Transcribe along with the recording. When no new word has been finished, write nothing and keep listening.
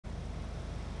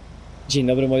Dzień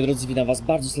dobry moi drodzy, witam was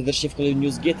bardzo serdecznie w kolejnym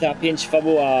news GTA 5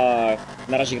 Fabuła.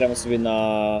 Na razie gramy sobie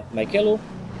na Michaelu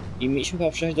i mieliśmy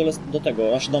chyba przejechać do tego,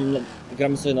 znaczy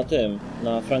gramy sobie na tym,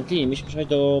 na Franklinie, mieliśmy przejechać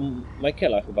do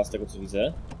Michaela chyba z tego co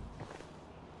widzę.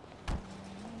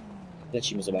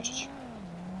 Lecimy zobaczyć.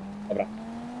 Dobra,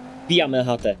 wbijamy na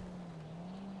chatę.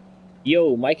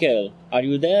 Yo, Michael, are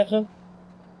you there?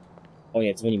 O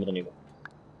nie, dzwonimy do niego.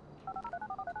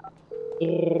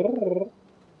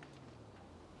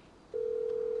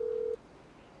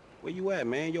 Where you at,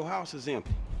 man? Your house is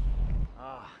empty.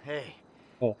 Hey.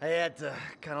 Oh. I had to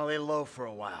kind of lay low for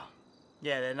a while.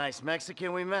 Yeah, that nice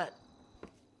Mexican we met.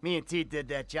 Me and T did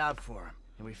that job for him,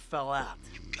 and we fell out.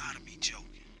 You gotta be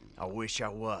joking. I wish I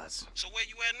was. So where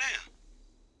you at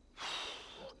now?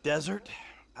 Desert,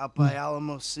 out by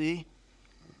Alamo Sea.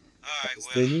 All right,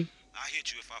 well, I'll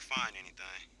hit you if I find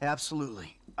anything.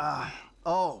 Absolutely.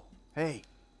 Oh, hey.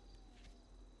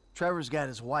 Trevor's got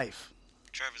his wife.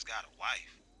 Trevor's got a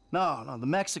wife. No, the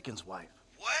Mexican's wife.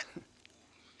 What?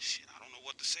 Shit, I don't know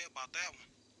what to say about that one.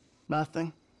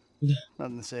 Nothing.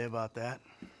 Nothing to say about that.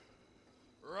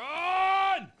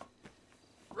 Run!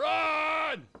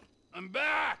 Run! I'm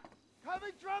back!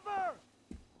 Coming, Trevor!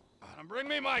 Bring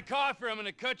me my coffee, I'm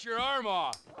gonna cut your arm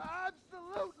off.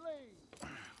 Absolutely!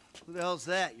 Who the hell's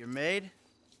that, your maid?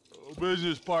 Oh,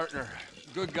 business partner.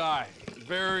 Good guy.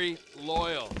 Very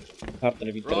loyal.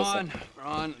 Partner w interesach.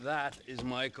 Ron, that is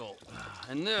Michael.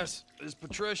 And this is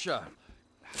Patricia.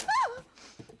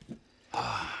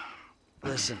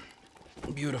 Listen,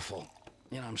 beautiful.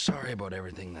 You know, I'm sorry about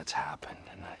everything that's happened.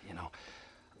 And, you know,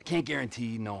 I can't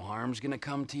guarantee no harm's gonna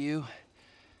come to you.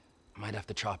 I might have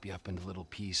to chop you up into little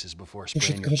pieces before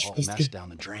spraying your whole mess down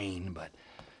the drain, but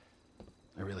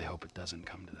I really hope it doesn't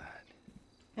come to that.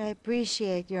 I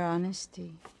appreciate your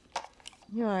honesty.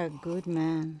 You are a good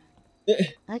man.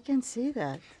 I can see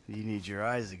that. You need your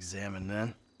eyes examined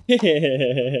then.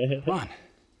 Ron,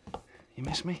 you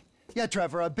miss me? Yeah,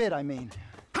 Trevor, a bit, I mean.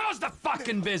 How's the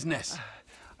fucking business?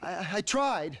 I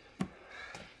tried.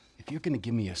 If you're gonna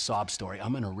give me a sob story,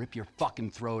 I'm gonna rip your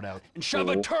fucking throat out and shove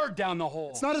a turd down the hole.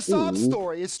 It's not a sob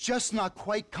story, it's just not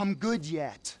quite come good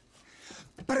yet.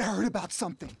 But I heard about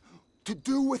something to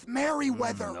do with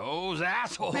Merryweather. Those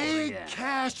assholes Big again.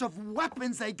 cache of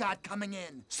weapons they got coming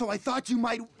in. So I thought you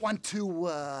might want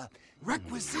to,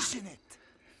 requisition it.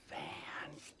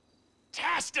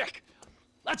 Fantastic!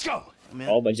 Let's go!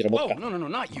 O, będzie Whoa, robotka. no,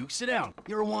 not you. Sit down.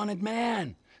 You're a wanted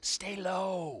man. Stay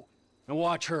low. And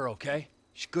watch her, okay?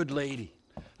 She's a good lady.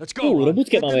 Let's go, Ron.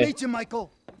 Robótkę Good to mamy. meet you,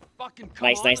 Michael. Fucking come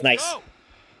Nice, on, nice, let's nice. go.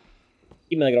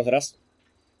 I będę grał teraz.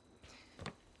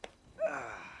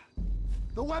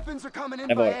 The weapons are coming in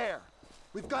Hey, by boy. air.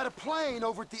 We've got a plane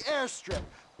over at the airstrip,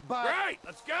 but... Right,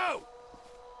 let's go!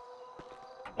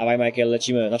 Dawaj Michael,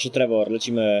 lecimy. Znaczy Trevor,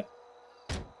 lecimy.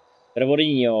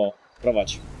 Trevorinho,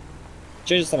 prowadź.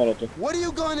 Cześć z samolotu. What are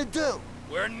you going to do?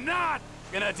 We're not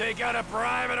gonna take out a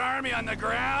private army on the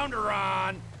ground,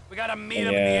 Ron. We gotta meet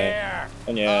them in the air.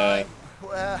 O nie.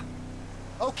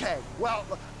 Okay, well,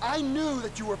 I knew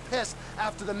that you were pissed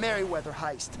after the Merryweather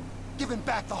heist, giving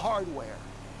back the hardware.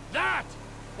 That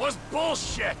was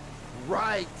bullshit.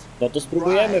 Right. No to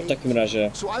spróbujemy w takim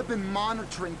razie. So I've been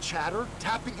monitoring chatter,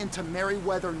 tapping into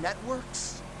Merryweather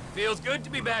networks. Feels good to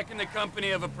be back in the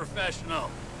company of a professional.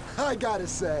 I gotta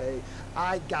say,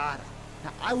 I gotta.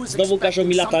 Now, I was Znowu każą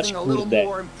mi expecting latać, something a little kurde.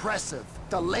 more impressive.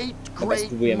 The late, Dobra, great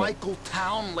spróbujemy. Michael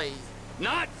Townley.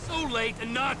 Not so late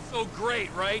and not so great,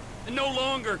 right? And no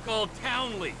longer called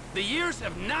Townley. The years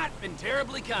have not been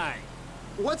terribly kind.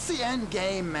 What's the end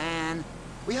game, man?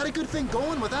 We had a good thing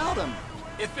going without him.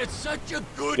 If it's such a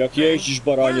good Jak thing, jeździsz,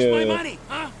 baranie? where's my money,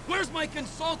 huh? Where's my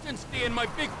consultancy and my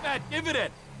big fat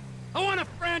dividend? I want a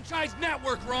franchise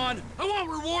network, Ron. I want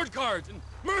reward cards and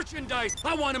merchandise.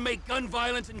 I want to make gun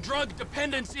violence and drug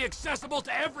dependency accessible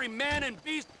to every man and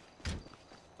beast.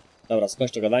 Dobra,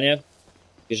 skończ to gadanie.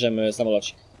 Bierzemy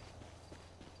samolocik.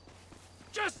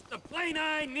 Just the plane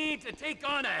I need to take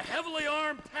on a heavily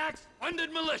armed,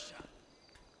 tax-funded militia.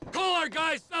 Call our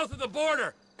guys south of the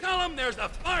border. Tell them there's a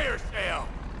fire sale.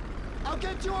 I'll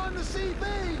get you on the CB.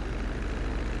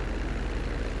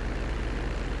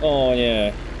 O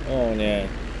nie, o nie,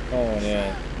 o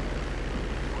nie.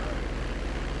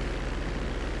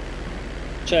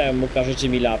 Czemu każecie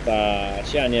mi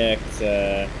latać? Ja nie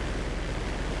chcę.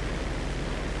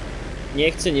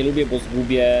 Nie chcę, nie lubię, bo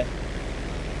zgubię.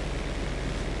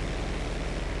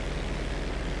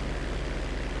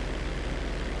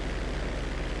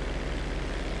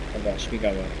 Dobra,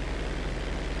 śmigamy.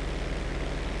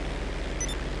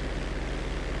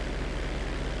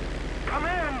 Come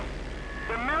in.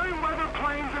 The Merryweather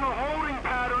plane's in a holding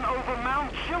pattern over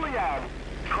Mount Chiliad.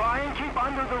 Try and keep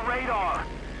under the radar.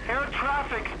 Air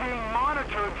traffic's being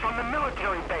monitored from the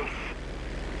military base.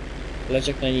 Leć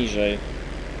jak najniżej.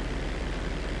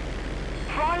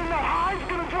 Flying the high's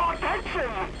gonna draw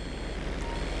attention.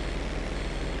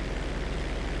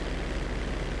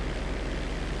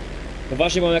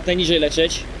 Poważnie mam jak najniżej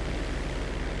lecieć.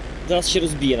 Zaraz się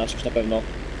rozbije na czymś na pewno.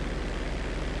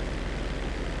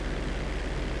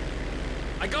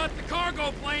 I got the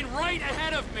cargo plane right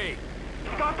ahead of me.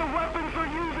 Got the weapons they're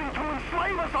using to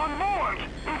enslave us on board.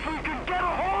 If we could get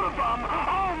a hold of them,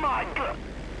 oh my god.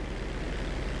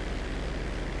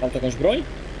 Mam tu jakąś broń?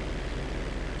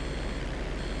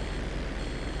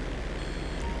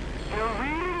 They're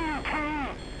reading you, King.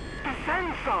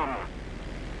 Descend some.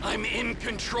 I'm in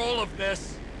control of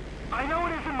this. I know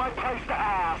it isn't my place to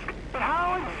ask, but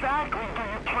how exactly do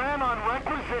you plan on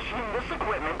requisitioning this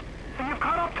equipment when you've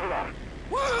caught up to them?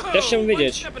 Whoa! Też chciałbym One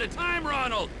wiedzieć. step at a time,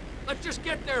 Ronald. Let's just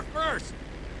get there first.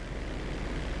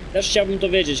 Też chciałbym to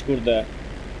wiedzieć, kurde.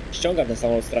 Ściąga ten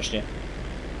samolot strasznie.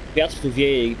 Wiatr tu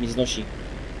wieje i mnie znosi.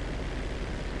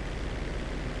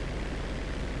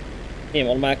 Nie wiem,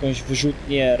 on ma jakąś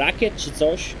wyrzutnię rakiet czy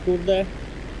coś, kurde?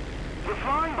 You're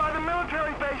flying by the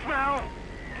military base now.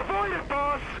 Avoid it,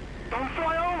 boss. Don't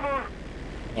fly over.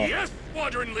 Oh. Yes,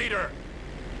 squadron leader.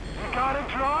 You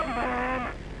gotta drop, man.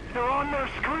 They're on their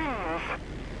screens.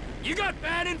 You got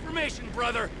bad information,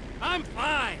 brother. I'm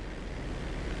fine.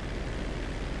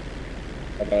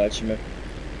 Dobra, lecimy.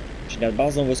 Czyli nad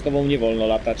bazą wojskową nie wolno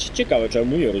latać. Ciekawe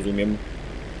czemu, nie rozumiem.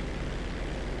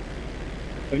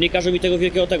 Pewnie każe mi tego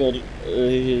wielkiego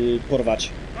porwać.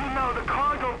 You know the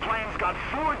cargo plane's got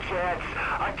 4 jets,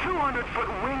 a 200-foot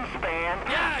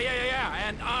wingspan. Yeah.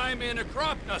 And I'm in a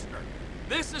crop duster.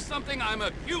 This is something I'm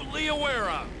acutely aware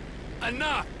of.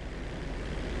 Enough.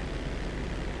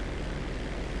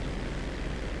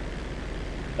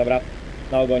 Dobra,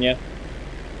 na ogonie.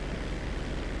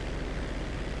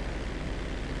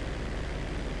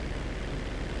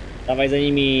 Dawaj za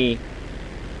nimi.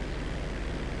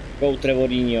 Go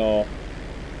Trevorinho.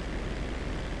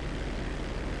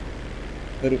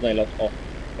 Wyrównaj lot. O,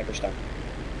 jakoś tak.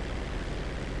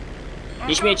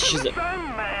 Nie śmiejcie się ze...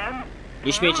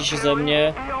 Nie śmiejcie się ze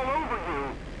mnie.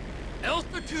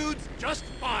 Altitude's just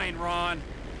fine, Ron.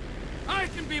 I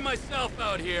can be myself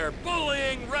out here,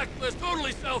 bullying, reckless,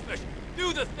 totally selfish.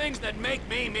 Do the things that make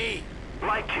me me.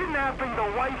 Like kidnapping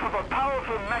the wife of a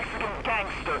powerful Mexican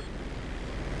gangster.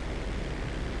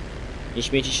 Nie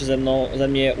śmiejcie się ze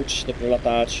mnie, uczcie się dopiero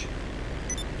latać.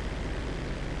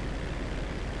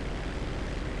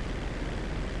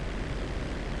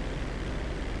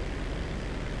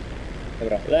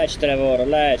 Dobra, leć Trevor,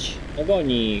 leć!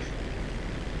 Dogoni ich!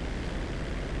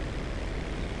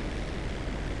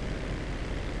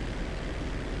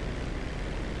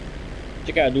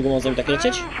 Ciekawe, długo można tak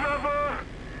lecieć?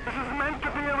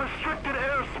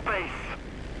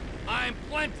 I'm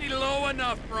plenty low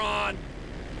enough, Ron.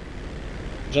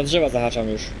 Że drzewa zahaczam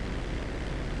już.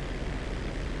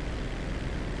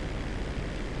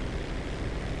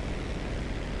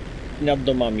 I nad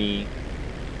domami.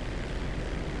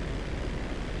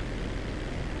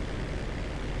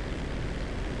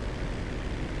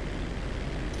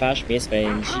 Twarz mnie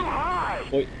spędzi.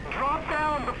 Oj.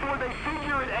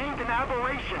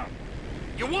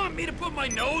 You want me to put my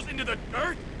nose into the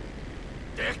dirt?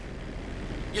 Dick.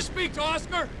 You speak to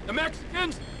Oscar? The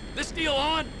Mexicans? This deal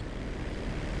on?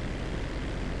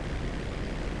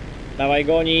 Dawaj,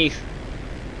 goni ich!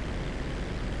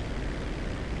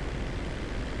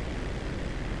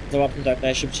 Załatwmy to jak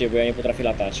najszybciej, bo ja nie potrafię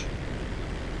latać.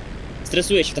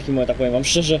 Stresuję się w takim momentach, powiem wam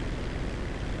szczerze.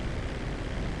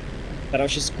 Staram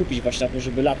się skupić właśnie na tym,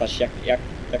 żeby latać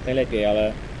jak najlepiej,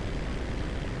 ale...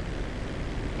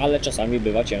 Ale czasami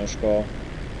bywa ciężko.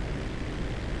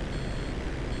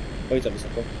 Oj, co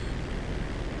wysoko.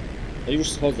 No już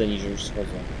schodzę niżej, już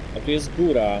schodzę. A tu jest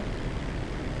góra.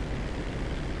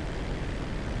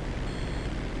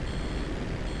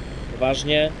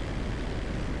 Poważnie.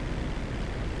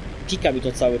 Pika mi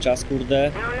to cały czas,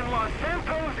 kurde.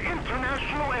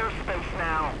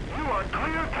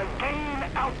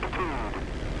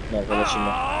 No,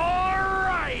 polecimy.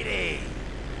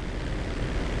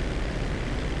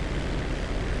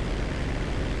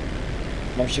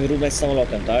 Mam się wyrównać z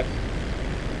samolotem, tak?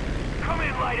 Come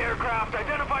in, light aircraft.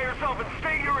 Identify yourself and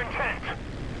state your intent.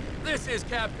 This is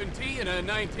Captain T in a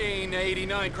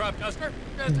 1989 crop duster.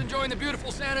 Just enjoying the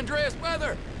beautiful San Andreas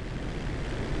weather.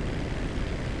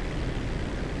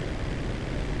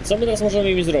 Co my teraz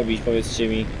możemy im zrobić, powiedzcie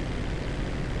mi?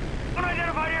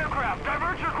 Unidentified aircraft.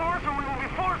 Divert your course or we will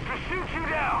be forced to shoot you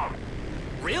down.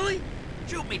 Really?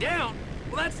 Shoot me down?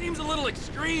 Well, that seems a little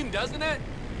extreme, doesn't it?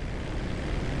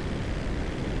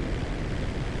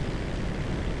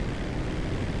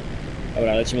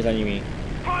 Dobra, lecimy za nimi.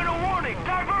 Final warning,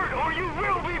 divert or you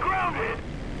will be grounded.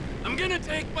 I'm gonna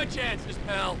take my chances,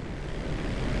 pal.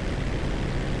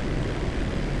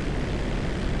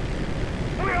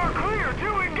 We are clear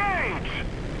to engage.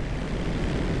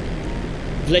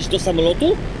 Wleć do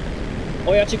samolotu?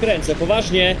 O, ja cię kręcę,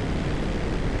 poważnie.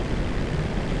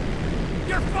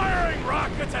 You're firing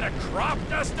rockets at a crop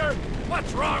duster?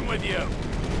 What's wrong with you?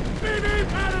 Beep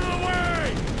beep out of the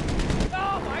way!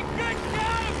 Oh my good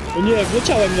God! O nie,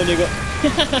 wleciałem do niego.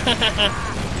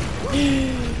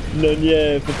 No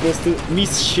nie, po prostu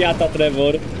mistrz świata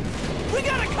Trevor. We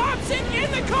got a cop sitting in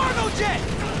the cargo jet!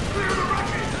 Clear the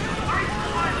rockets!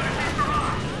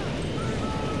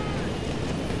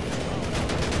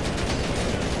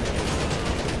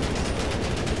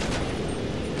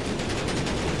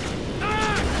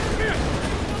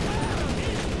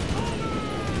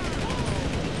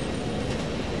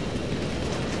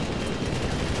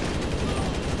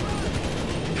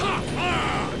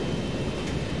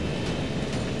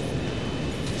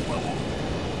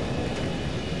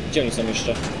 Gdzie oni są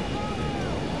jeszcze?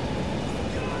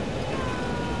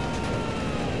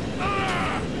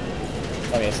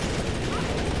 Tam jest.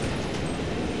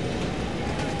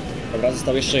 Dobra,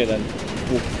 został jeszcze jeden.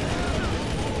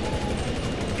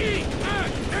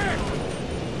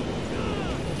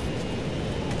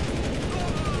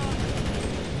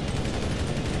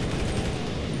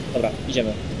 Dobra,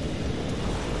 idziemy.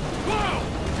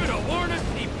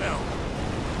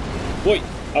 Oj,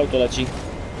 auto leci.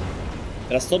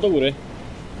 Teraz to do góry.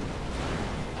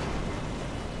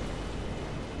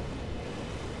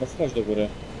 No wchodź do góry.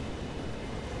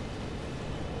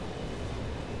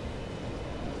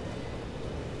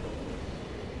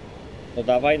 No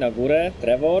dawaj na górę,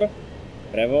 Trevor.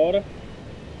 Trevor.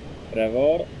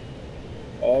 Trevor.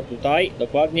 O, tutaj,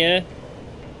 dokładnie.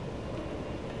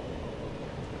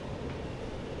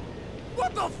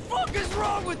 What the fuck is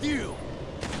wrong with you?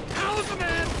 How's a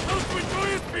man supposed to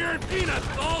enjoy his beer and peanuts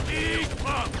all these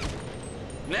months?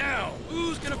 Now,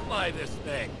 who's gonna fly this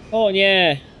thing?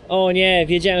 O nie,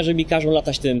 wiedziałem, że mi każą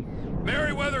latać tym.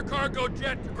 Merryweather cargo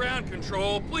jet to ground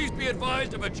control, please be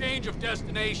advised of a change of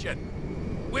destination.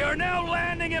 We are now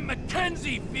landing at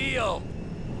Mackenzie Field.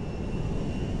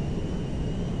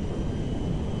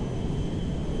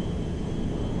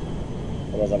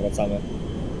 Dobra, zawracamy.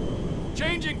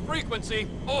 Changing frequency,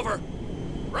 over.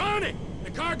 Ronnie,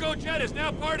 the cargo jet is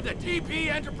now part of the TP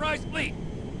Enterprise fleet.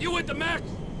 You with the Max?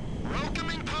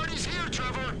 Welcoming parties here,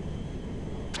 Trevor.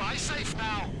 Fly safe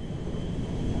now.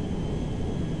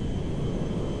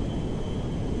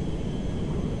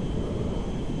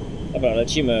 Dobra,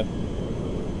 lecimy.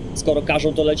 Skoro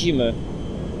każą, to lecimy.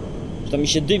 Że to mi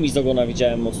się dymi z ogona,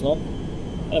 widziałem mocno.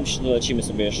 Ale myślę, że dolecimy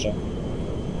sobie jeszcze.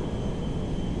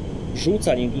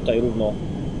 Rzuca nim tutaj równo.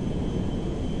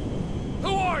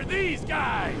 Who are these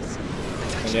guys?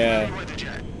 Nie.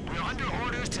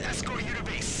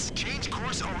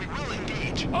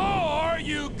 Or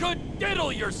you could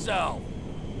diddle yourself.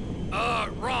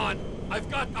 Ron, I've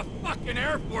got the fucking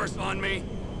Air Force on me.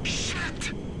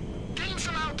 Shit! Gain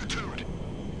some altitude.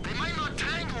 They might not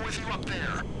tangle with you up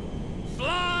there.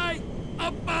 Fly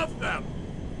above them.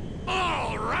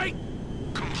 All right.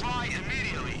 Comply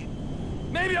immediately.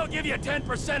 Maybe I'll give you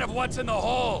 10% of what's in the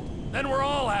hold. Then we're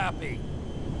all happy.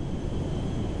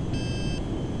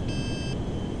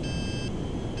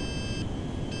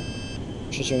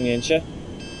 Przeciągnięcie.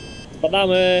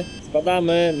 Spadamy,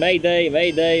 spadamy. Mayday,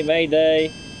 mayday,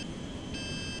 mayday.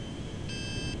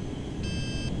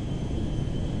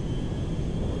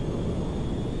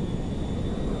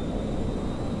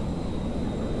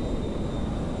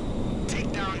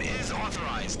 Takedown is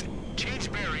authorized.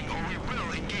 Change bearing or we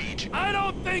will engage. I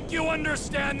don't think you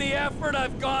understand the effort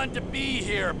I've gone to be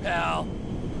here, pal.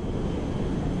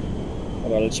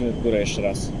 Dobra, lecimy w górę jeszcze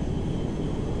raz.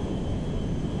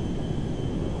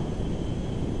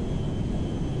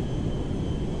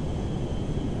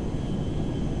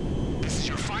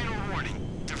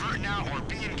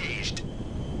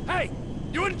 Hey,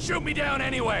 you wouldn't shoot me down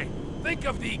anyway. Think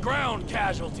of the ground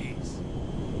casualties.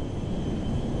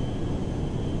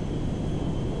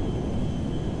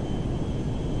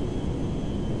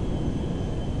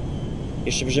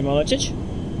 Jeszcze wyżej ma lecieć?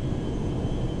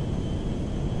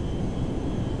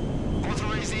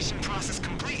 Authorization process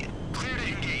complete. Clear to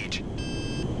engage.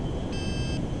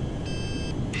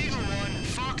 Eagle 1,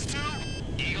 Fox 2.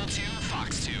 Eagle 2,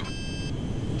 Fox 2.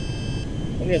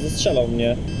 O nie, zestrzelał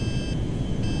mnie.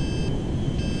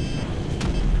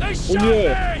 They shot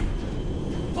me!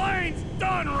 Plane's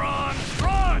done, Ron!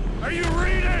 Ron, are you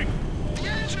reading? The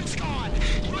engine's gone.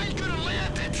 You ain't gonna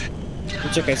land it.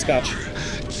 Uciekaj, skacz.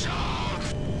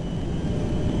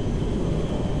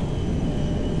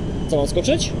 Co, mam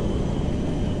skoczyć?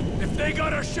 If they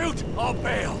gotta shoot, I'll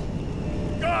bail.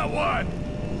 Got one.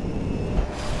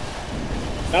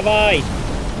 Dawaj!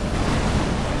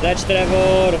 Leć,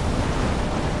 Trevor!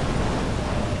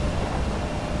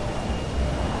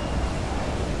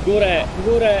 Górę,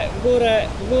 górę, górę,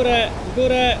 górę,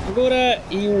 górę, górę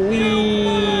i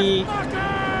wii!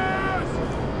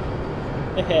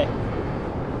 Hehe.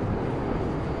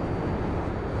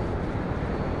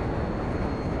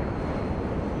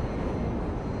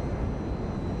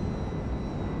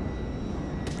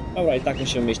 Dobra, i tak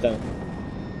musimy mieć ten.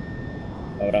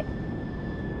 Dobra.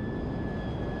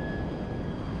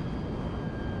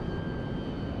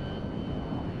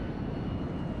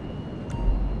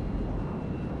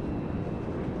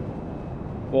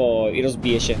 O, i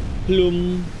rozbije się.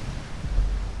 Plum.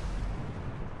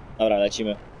 Dobra,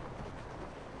 lecimy.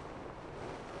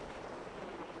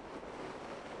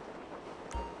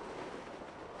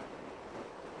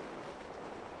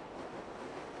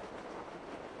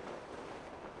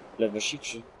 Lewy shift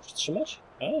przytrzymać?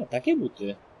 A, takie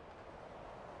buty.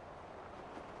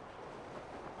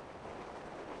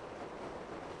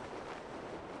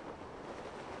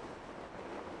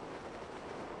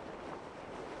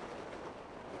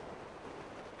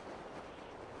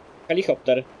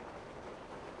 Helikopter.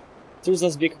 Cóż za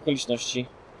zbieg okoliczności.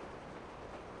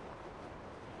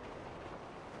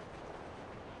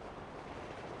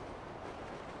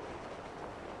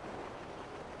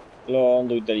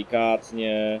 Ląduj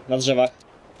delikatnie. Na drzewach.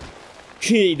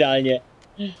 Idealnie.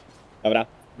 Dobra,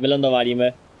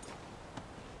 wylądowaliśmy.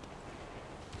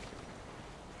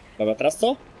 Dobra, teraz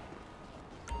co?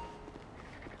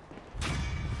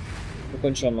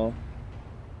 Ukończono.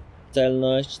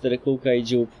 Celność, 4 kółka i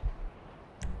dziób.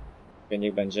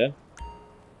 Niech będzie.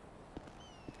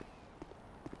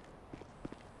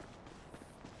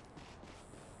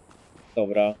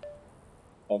 Dobra.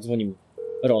 O, dzwonimy.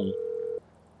 Ron.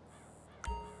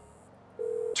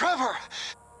 Trevor!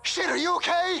 Shit, are you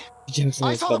okay? Widziałem,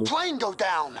 co I saw the plane go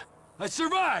down. I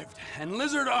survived, and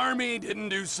Lizard Army didn't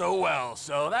do so well,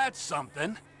 so that's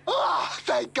something. Ah,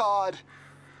 thank God.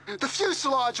 The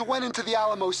fuselage went into the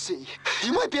Alamo Sea.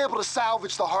 You might be able to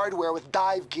salvage the hardware with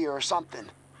dive gear or something.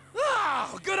 Ah,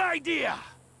 good idea.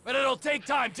 But it'll take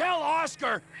time. Tell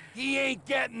Oscar he ain't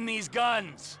getting these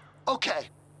guns. Okay,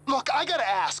 look, I gotta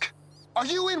ask. Are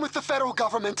you in with the federal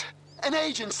government? An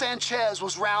agent, Sanchez,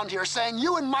 was round here saying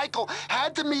you and Michael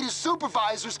had to meet his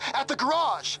supervisors at the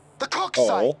garage, the cook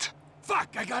site.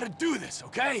 Fuck, I gotta do this,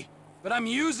 okay? But I'm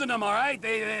using them, all right?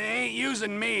 They ain't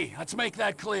using me. Let's make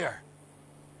that clear.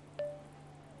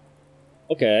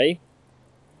 Okej.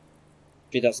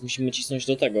 Czyli teraz musimy cisnąć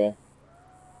do tego.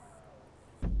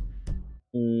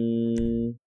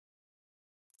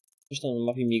 Coś tam na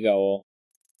mapie migało.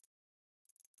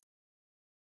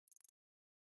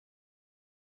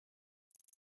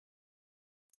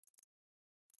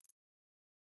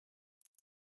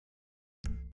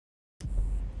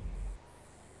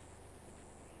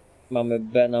 Mamy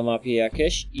B na mapie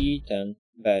jakieś i ten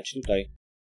B, czy tutaj?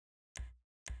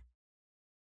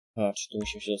 A, czy tu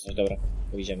musimy się dostać? Dobra,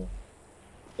 pojedziemy.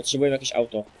 Potrzebujemy jakieś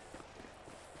auto.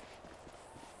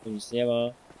 Tu nic nie ma.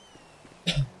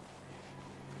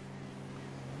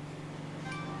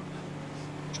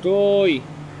 Stój!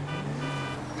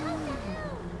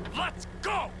 Let's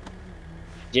go!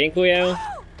 Dziękuję.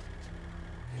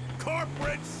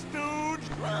 Corporate stooge!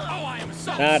 Oh, I am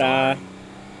so Nara. sorry.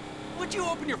 Would you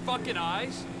open your fucking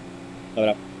eyes?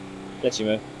 Dobra,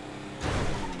 lecimy.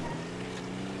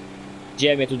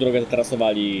 Gdzie mnie tu drogę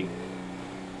zatrasowali?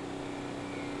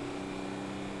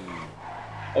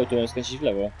 Oj, tu mam skręcić w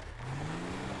lewo.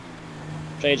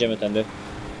 Przejedziemy tędy.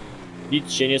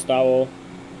 Nic się nie stało.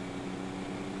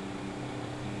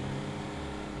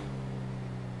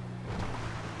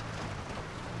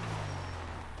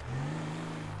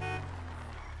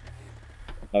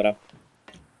 Dobra.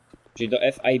 Czyli do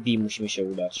FIB musimy się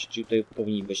udać. Czyli tutaj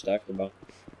powinni być, tak? Chyba.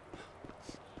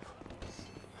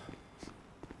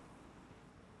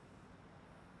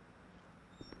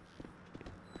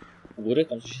 U góry?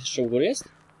 Tam coś jeszcze u góry jest?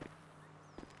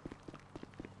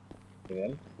 Nie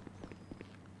wiem.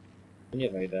 Tu nie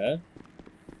wejdę.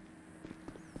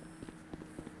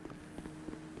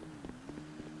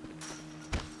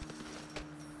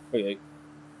 Ojej.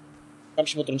 Tam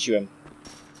się potrąciłem.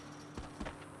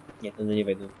 Nie, tędy nie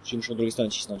wejdę. Czyli muszę od drugiej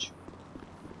strony cisnąć.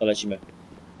 To lecimy.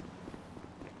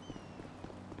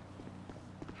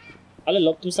 Ale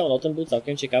lot tym samolotem był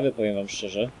całkiem ciekawy, powiem wam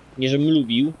szczerze. Nie, żebym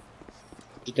lubił,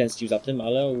 czy tęsknił za tym,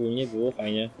 ale ogólnie było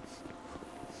fajnie.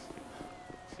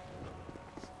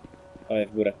 Oj,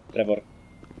 w górę, Trevor.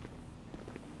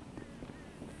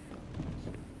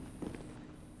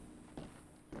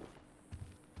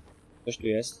 Ktoś tu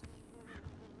jest.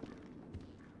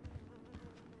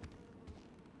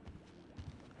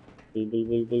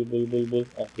 Bul.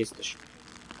 O, jest ktoś.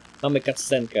 Mamy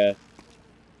cutscenkę.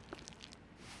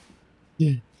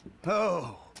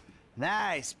 Oh,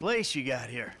 nice place you got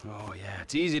here. Oh, yeah,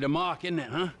 it's easy to mock, isn't it,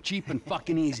 huh? Cheap and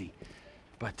fucking easy.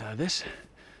 But this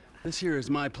here is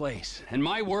my place. And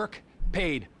my work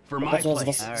paid for my place. All right,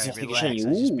 relax. I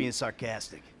was just being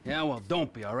sarcastic. Yeah, well,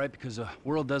 don't be, all right? Because the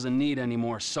world doesn't need any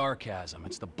more sarcasm.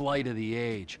 It's the blight of the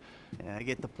age. Yeah, I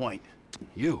get the point.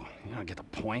 You don't get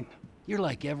the point. You're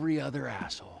like every other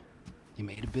asshole. You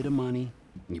made a bit of money,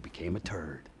 and you became a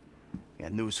turd.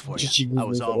 Got news for you. I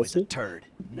was always a turd.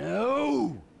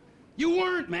 No! You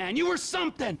weren't, man. You were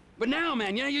something. But now,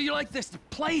 man, you're like this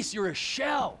place. You're a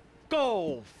shell.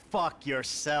 Go fuck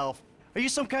yourself. Are you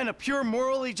some kind of pure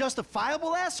morally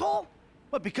justifiable asshole?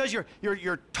 What, because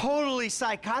you're totally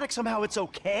psychotic, somehow it's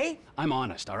okay? I'm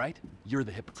honest, all right? You're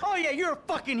the hypocrite. Oh yeah, you're a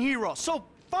fucking hero, so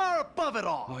far above it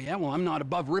all. Oh yeah? Well, I'm not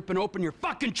above ripping open your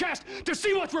fucking chest to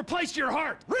see what's replaced your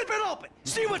heart. Rip it open!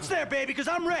 See what's there, baby, because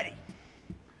I'm ready.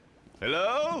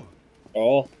 Hello?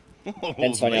 O,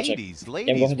 ten cwaniaczek.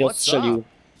 Ja bym go chętnie odstrzelił.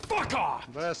 Fuck off!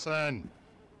 Listen.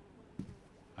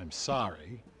 I'm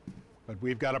sorry, but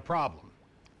we've got a problem.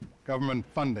 Government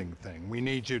funding thing. We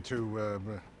need you to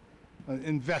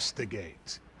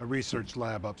investigate a research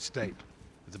lab upstate.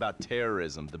 It's about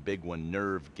terrorism, the big one,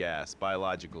 nerve gas,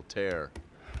 biological terror.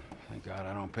 Thank God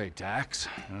I don't pay tax.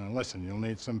 Listen, you'll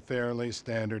need some fairly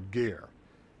standard gear.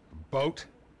 A boat,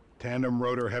 tandem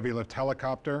rotor heavy lift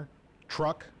helicopter,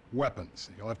 truck, weapons.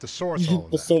 You'll have to source all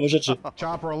of Podstawowe rzeczy. that.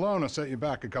 Chopper alone will set you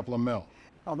back a couple of mil.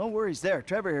 Oh, no worries there.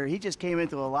 Trevor here, he just came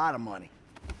into a lot of money.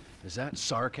 Is that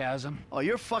sarcasm? Oh,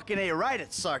 you're fucking A-right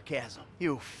at sarcasm.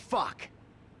 You fuck.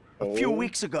 A few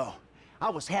weeks ago, I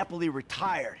was happily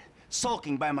retired,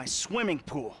 sulking by my swimming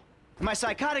pool. And my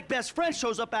psychotic best friend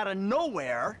shows up out of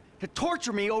nowhere to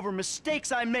torture me over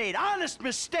mistakes I made, honest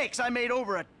mistakes I made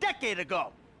over a decade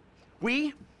ago.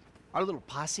 We, our little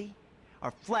posse,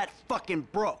 are flat fucking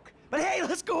broke. But hey,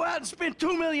 let's go out and spend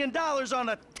 $2 million on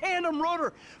a tandem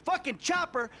rotor fucking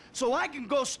chopper so I can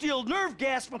go steal nerve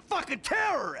gas from fucking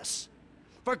terrorists.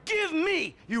 Forgive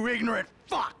me, you ignorant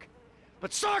fuck.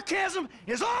 But sarcasm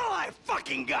is all I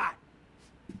fucking got.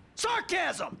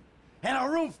 Sarcasm! And a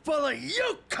room full of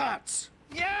you cunts!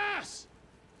 Yes!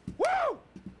 Woo!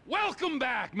 Welcome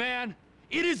back, man.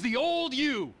 It is the old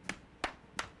you.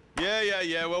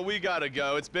 Yeah, well, we gotta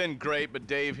go. It's been great, but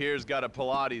Dave here's got a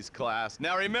Pilates class.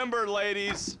 Now remember,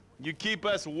 ladies, you keep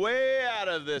us way out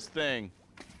of this thing.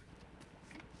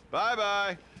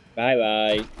 Bye-bye.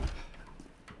 Bye.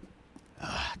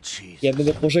 Ah, jeez. Ja bym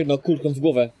go pożegnał kulką w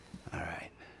głowę. All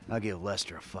right, I'll give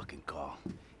Lester a fucking call.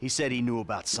 He said he knew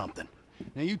about something.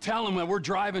 Now you tell him that we're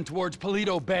driving towards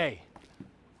Paleto Bay.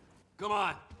 Come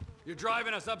on. You're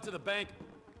driving us up to the bank.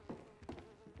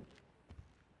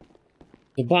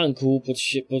 Do banku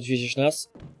podwieziesz nas?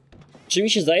 Czy mi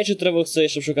się zdaje, czy Trevor chce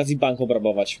jeszcze przy okazji bank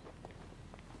obrabować?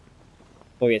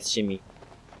 Powiedzcie mi.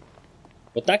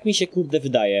 Bo tak mi się kurde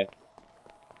wydaje.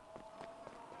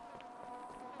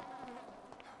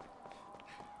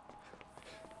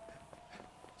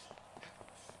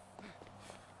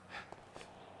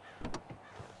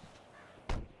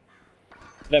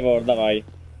 Trevor, dawaj.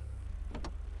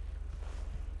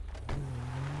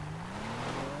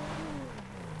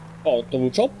 O, to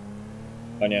był czop?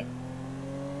 A nie.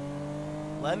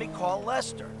 Let me call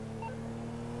Lester.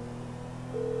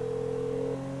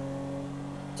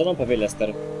 Co nam powie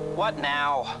Lester? What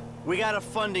now? We got a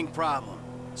funding problem.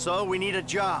 So we need a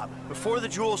job. Before the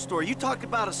jewel store, you talked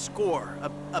about a score,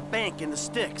 a bank in the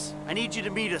sticks. I need you to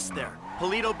meet us there.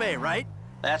 Paleto Bay, right?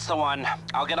 That's the one.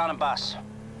 I'll get on a bus.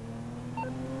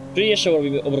 Czy jeszcze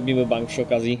obrobimy bank przy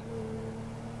okazji?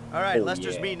 All right, Oh,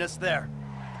 Lester's yeah. meeting us there.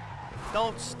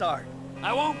 Don't start.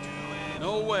 I won't.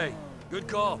 No way. Good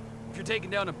call. If you're taking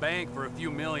down a bank for a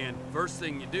few million, first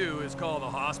thing you do is call the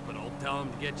hospital, tell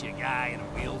them to get you a guy in a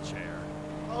wheelchair.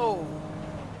 Oh,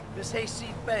 this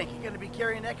hayseed bank, you gonna be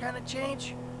carrying that kind of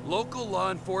change? Local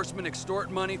law enforcement extort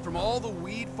money from all the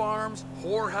weed farms,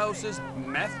 whorehouses,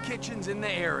 meth kitchens in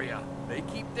the area. They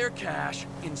keep their cash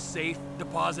in safe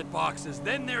deposit boxes.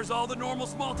 Then there's all the normal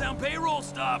small-town payroll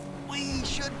stuff. We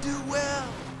should do well.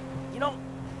 You know,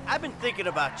 I've been thinking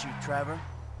about you, Trevor.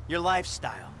 Your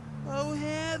lifestyle. Oh,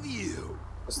 have you?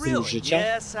 Styl życia?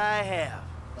 Yes, I have.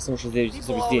 Ja sobie muszę zrobić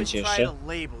People always zdjęcie try jeszcze. to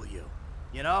label you.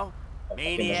 You know? Takie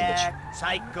może być. Maniac,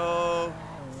 psycho,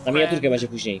 Na miniaturkę będzie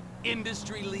później.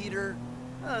 Industry leader.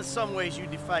 in some ways you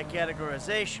defy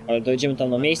categorization. Ale dojedziemy tam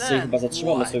na miejsce i chyba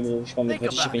zatrzymamy sobie, bo już mamy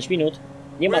 25 minut.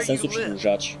 Nie ma sensu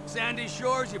przedłużać. Sandy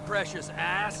Shores, you precious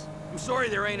ass. I'm sorry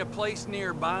there ain't a place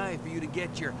nearby for you to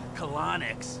get your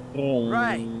colonics.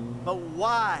 Right, but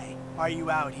why are you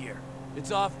out here?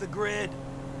 It's off the grid.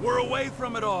 We're away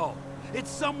from it all. It's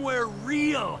somewhere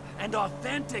real and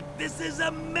authentic. This is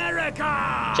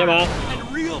America! Siema.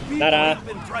 And real people Nara. haven't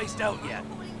been priced out yet.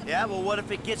 Yeah, well, what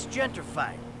if it gets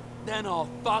gentrified? Then I'll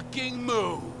fucking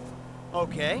move.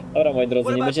 Okay. Dobra, moi drodzy,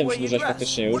 What nie about będziemy the way you przedłużać dress?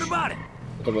 faktycznie What już, about it?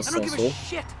 bo to bez I don't give sensu. a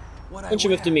shit what I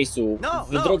Kończymy w tym wear. miejscu. No,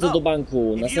 W drodze no, do no.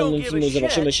 banku. W następnym filmu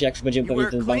zobaczymy się, jak już będziemy pewnie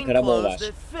ten bank rabować.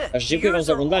 Także dziękuję wam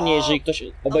za oglądanie. Jeżeli ktoś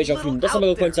obejrzał film do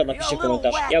samego końca, napiszcie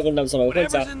komentarz. Ja oglądam do samego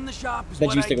końca.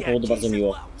 Będzie mi z tego powodu bardzo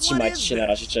miło. Trzymajcie się, na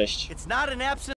razie, cześć.